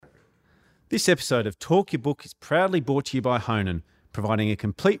This episode of Talk Your Book is proudly brought to you by Honan, providing a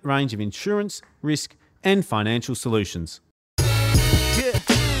complete range of insurance, risk and financial solutions.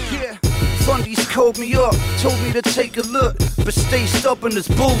 Fundies called me up, told me to take a look, but stay stubborn as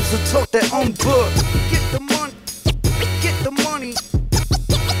bulls and talk their own book. Get the money, get the money,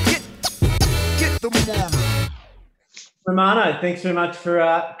 get the money. Romano, thanks very much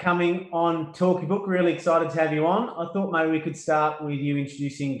for coming on Talk Your Book. Really excited to have you on. I thought maybe we could start with you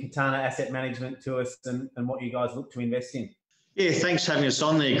introducing Katana Asset Management to us and what you guys look to invest in. Yeah, thanks for having us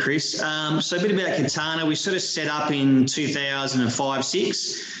on there, Chris. So a bit about Katana. We sort of set up in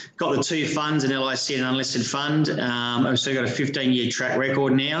 2005-06. Got the two funds, an LIC and an unlisted fund. We've still got a 15-year track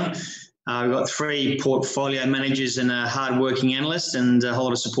record now. We've got 3 portfolio managers and a hard-working analyst and a whole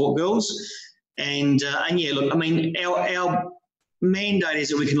lot of support girls. And yeah, look, I mean, our mandate is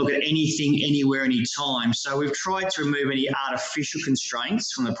that we can look at anything, anywhere, anytime. So we've tried to remove any artificial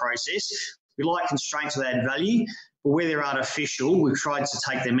constraints from the process. We like constraints that add value, but where they're artificial, we've tried to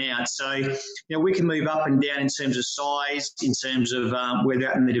take them out. So, you know, we can move up and down in terms of size, in terms of where they're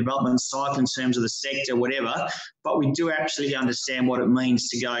at in the development cycle, in terms of the sector, whatever. But we do absolutely understand what it means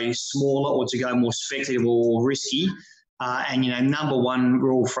to go smaller or to go more speculative or risky. And, you know, number one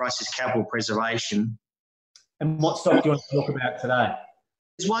rule for us is capital preservation. And what stock do you want to talk about today?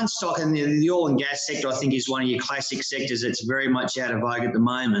 There's one stock in the oil and gas sector, I think, is one of your classic sectors that's very much out of vogue at the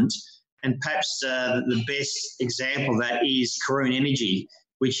moment. And perhaps the best example of that is Karoon Energy,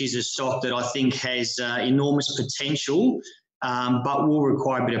 which is a stock that I think has enormous potential, but will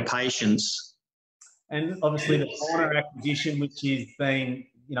require a bit of patience. And obviously the Corner acquisition, which has been,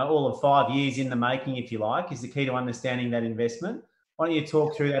 you know, all of 5 years in the making, if you like, is the key to understanding that investment. Why don't you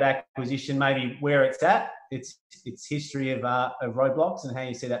talk through that acquisition, maybe where it's at, its history of Roblox, and how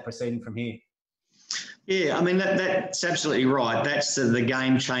you see that proceeding from here? Yeah, I mean, that's absolutely right. That's the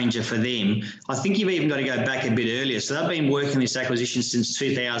game changer for them. I think you've even got to go back a bit earlier. So they've been working this acquisition since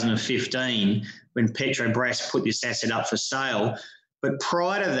 2015 when Petrobras put this asset up for sale. But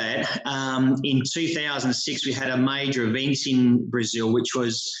prior to that, in 2006, we had a major event in Brazil, which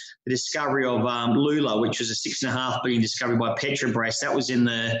was the discovery of Lula, which was a $6.5 billion discovery by Petrobras. That was in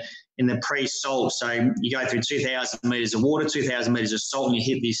the pre-salt. So you go through 2,000 metres of water, 2,000 metres of salt, and you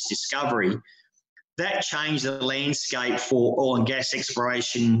hit this discovery. That changed the landscape for oil and gas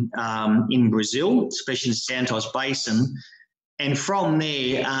exploration in Brazil, especially in the Santos Basin. And from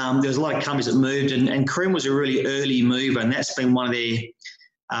there, there was a lot of companies that moved, and Karoon was a really early mover, and that's been one of their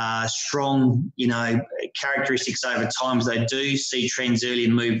strong, you know, characteristics over time. Is they do see trends early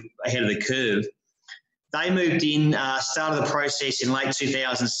and move ahead of the curve. They moved in, started the process in late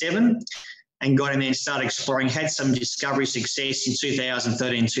 2007. And got in there and started exploring, had some discovery success in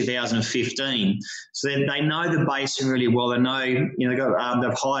 2013, 2015. So they know the basin really well. They know, you know,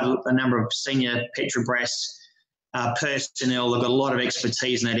 they've hired a number of senior Petrobras personnel. They've got a lot of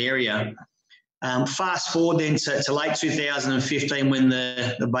expertise in that area. Fast forward then to late 2015 when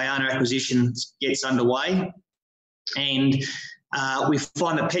the Baiano acquisition gets underway. And we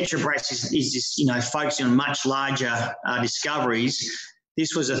find that Petrobras is just, you know, focusing on much larger discoveries.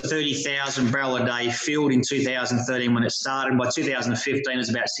 This was a 30,000 barrel a day field in 2013 when it started. By 2015, it was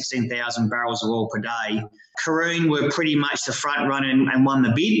about 16,000 barrels of oil per day. Karoon were pretty much the front runner and won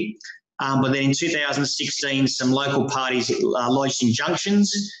the bid. But then in 2016, some local parties lodged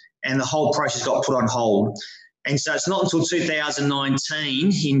injunctions and the whole process got put on hold. And so it's not until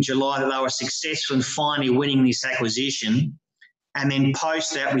 2019 in July that they were successful in finally winning this acquisition. And then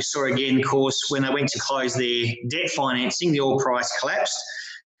post that, we saw again, of course, when they went to close their debt financing, the oil price collapsed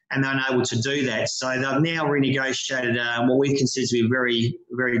and they were unable to do that. So they've now renegotiated what we consider to be a very,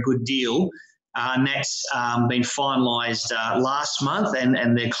 very good deal. And that's been finalised last month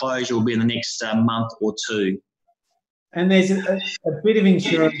and their closure will be in the next month or two. And there's a bit of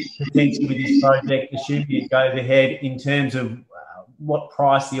insurance potential with this project, assuming it goes ahead, in terms of what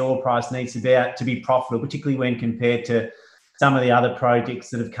price the oil price needs to be profitable, particularly when compared to some of the other projects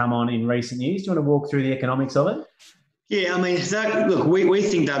that have come on in recent years. Do you want to walk through the economics of it? Yeah, I mean, look, we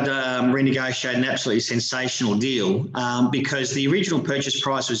think they've renegotiated an absolutely sensational deal because the original purchase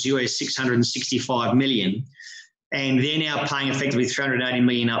price was US $665 million, and they're now paying effectively $380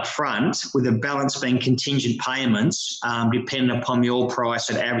 million up front, with the balance being contingent payments dependent upon the oil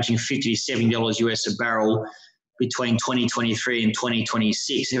price at averaging $50 to $70 US a barrel between 2023 and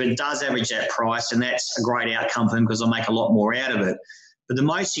 2026. If it does average that price, then that's a great outcome for them because they'll make a lot more out of it. But the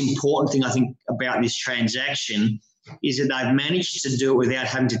most important thing I think about this transaction is that they've managed to do it without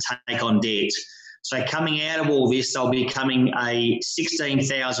having to take on debt. So coming out of all this, they'll be becoming a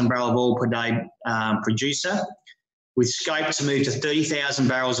 16,000 barrel of oil per day producer with scope to move to 30,000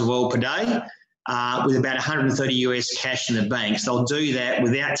 barrels of oil per day, with about 130 US cash in the bank. So they'll do that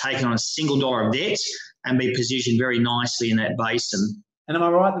without taking on a single dollar of debt and be positioned very nicely in that basin. And am I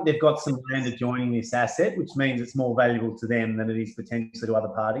right that they've got some land adjoining this asset, which means it's more valuable to them than it is potentially to other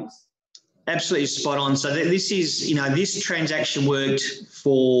parties? Absolutely spot on. So this is, this transaction worked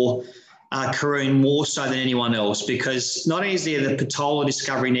for Karoon more so than anyone else, because not only is there the Patola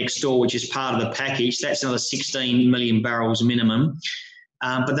discovery next door, which is part of the package, that's another 16 million barrels minimum.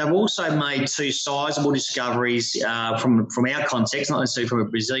 But they've also made two sizable discoveries from our context, not necessarily from a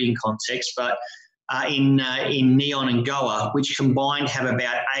Brazilian context, but in Neon and Goa, which combined have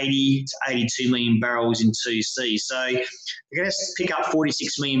about 80 to 82 million barrels in 2C. So they're going to pick up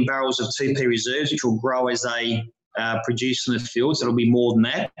 46 million barrels of 2P reserves, which will grow as they produce in the field. So it'll be more than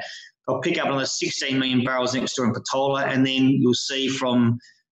that. They'll pick up another 16 million barrels next door in Patola, and then you'll see from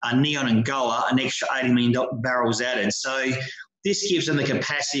Neon and Goa an extra 80 million barrels added. So this gives them the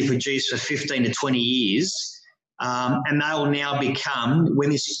capacity to produce for 15 to 20 years, and they will now become,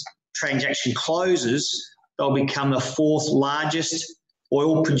 when this transaction closes, they'll become the fourth largest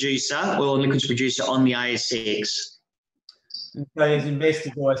oil and liquids producer on the ASX. And so as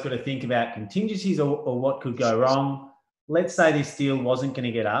investors always got to think about contingencies or what could go wrong. Let's say this deal wasn't going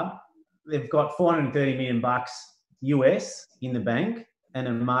to get up. They've got $430 million US in the bank and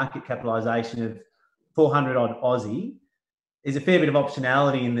a market capitalisation of 400 odd Aussie. There's a fair bit of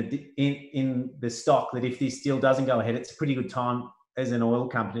optionality in the stock that if this deal doesn't go ahead, it's a pretty good time as an oil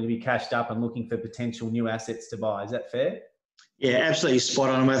company to be cashed up and looking for potential new assets to buy. Is that fair? Yeah, absolutely spot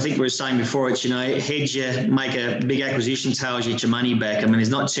on. I think we were saying before, it's, hedge you, make a big acquisition, tails you get your money back. I mean, there's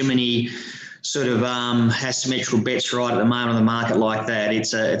not too many sort of asymmetrical bets right at the moment on the market like that.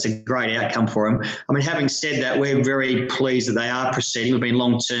 It's a great outcome for them. I mean, having said that, we're very pleased that they are proceeding. We've been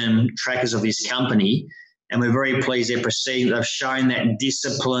long-term trackers of this company, and we're very pleased they're proceeding. They've shown that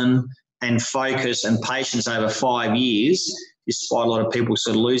discipline and focus and patience over 5 years, despite a lot of people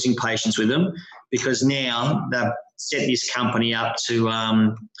sort of losing patience with them, because now they've set this company up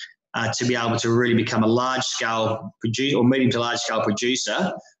to be able to really become a large-scale producer or medium to large-scale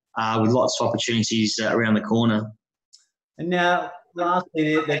producer with lots of opportunities around the corner. And now,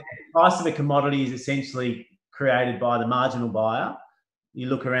 lastly, the price of a commodity is essentially created by the marginal buyer. You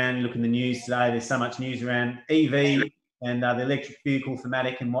look around, you look in the news today, there's so much news around EV and the electric vehicle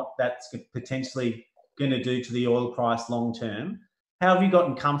thematic and what that's potentially going to do to the oil price long term. How have you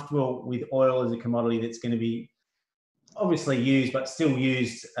gotten comfortable with oil as a commodity that's going to be obviously used, but still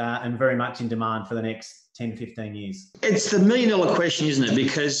used and very much in demand for the next 10, 15 years? It's the $1 million question, isn't it?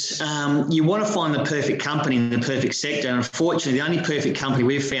 Because you want to find the perfect company in the perfect sector. And unfortunately, the only perfect company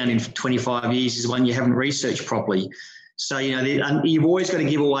we've found in 25 years is one you haven't researched properly. So, you've always got to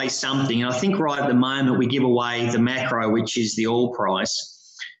give away something. And I think right at the moment we give away the macro, which is the oil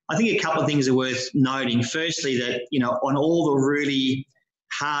price. I think a couple of things are worth noting. Firstly, that, on all the really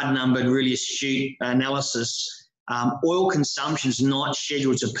hard-numbered, really astute analysis, oil consumption is not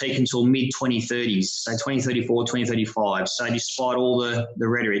scheduled to peak until mid-2030s, so 2034, 2035. So despite all the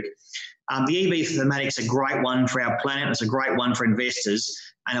rhetoric. The EV thematic's a great one for our planet. It's a great one for investors,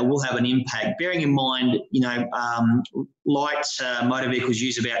 and it will have an impact. Bearing in mind, light motor vehicles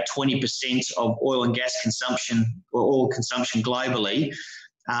use about 20% of oil and gas consumption or oil consumption globally.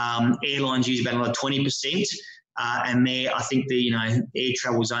 Airlines use about another 20%, and there I think the air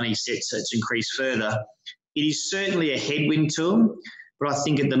travel is only set to increase further. It is certainly a headwind to them, but I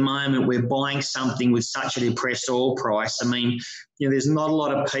think at the moment we're buying something with such a depressed oil price. I mean, there's not a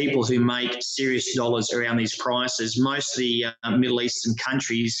lot of people who make serious dollars around these prices. Most of the Middle Eastern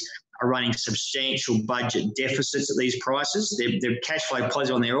countries are running substantial budget deficits at these prices. They're cash flow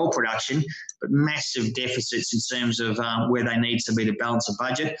positive on their oil production, but massive deficits in terms of where they need to be to balance a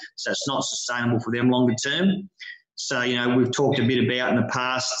budget. So it's not sustainable for them longer term. So, we've talked a bit about in the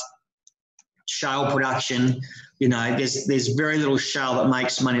past shale production. There's very little shale that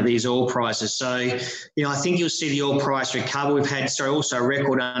makes money at these oil prices. So, I think you'll see the oil price recover. We've had also a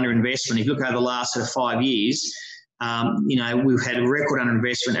record underinvestment. If you look over the last 5 years, we've had a record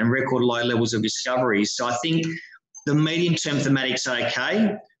underinvestment and record low levels of discoveries. So I think the medium-term thematic's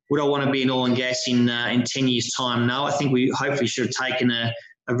okay. Would I want to be in oil and gas in 10 years' time? No. I think we hopefully should have taken a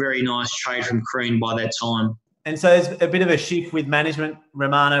very nice trade from Karoon by that time. And so there's a bit of a shift with management,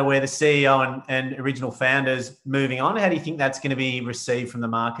 Romano, where the CEO and original founders moving on. How do you think that's going to be received from the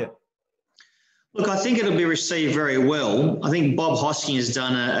market? Look, I think it'll be received very well. I think Bob Hosking has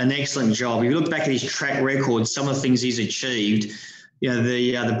done an excellent job. If you look back at his track record, some of the things he's achieved,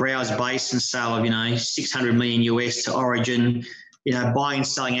 the Browse Basin sale of, $600 million US to Origin, buying and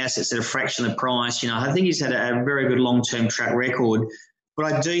selling assets at a fraction of the price. I think he's had a very good long-term track record.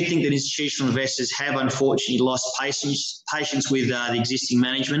 But I do think that institutional investors have unfortunately lost patience with the existing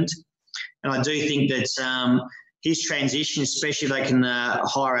management. And I do think that his transition, especially if they can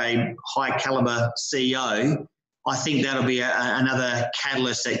hire a high caliber CEO, I think that'll be another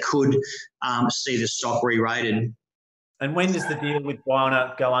catalyst that could see the stock re-rated. And when does the deal with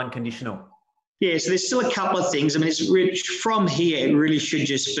Bwana go unconditional? Yeah, so there's still a couple of things. I mean, from here, it really should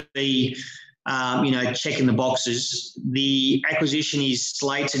just be, checking the boxes. The acquisition is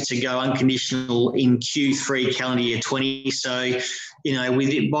slated to go unconditional in Q3 calendar year 20. So,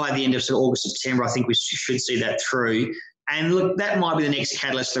 by the end of August, September, I think we should see that through. And look, that might be the next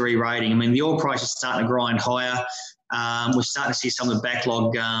catalyst to re-rating. I mean, the oil price is starting to grind higher. We're starting to see some of the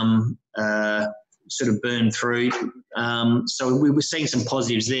backlog sort of burn through. So we were seeing some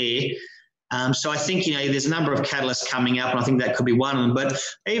positives there. So I think, there's a number of catalysts coming up, and I think that could be one of them. But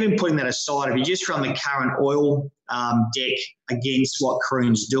even putting that aside, if you just run the current oil deck against what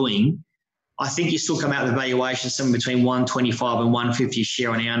Karoon's doing, I think you still come out with a valuation somewhere between 125 and 150 share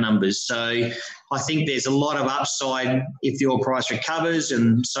on our numbers. So I think there's a lot of upside if the oil price recovers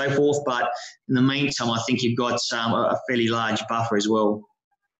and so forth. But in the meantime, I think you've got a fairly large buffer as well.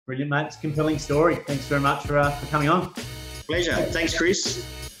 Brilliant, mate. It's a compelling story. Thanks very much for coming on. Pleasure. Thanks, Chris.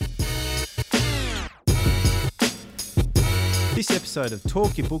 This episode of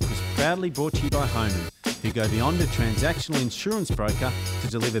Talk Your Book was proudly brought to you by Honan, who go beyond a transactional insurance broker to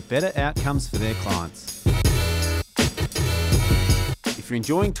deliver better outcomes for their clients. If you're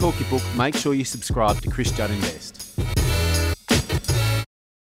enjoying Talk Your Book, make sure you subscribe to Chris Judd Invest.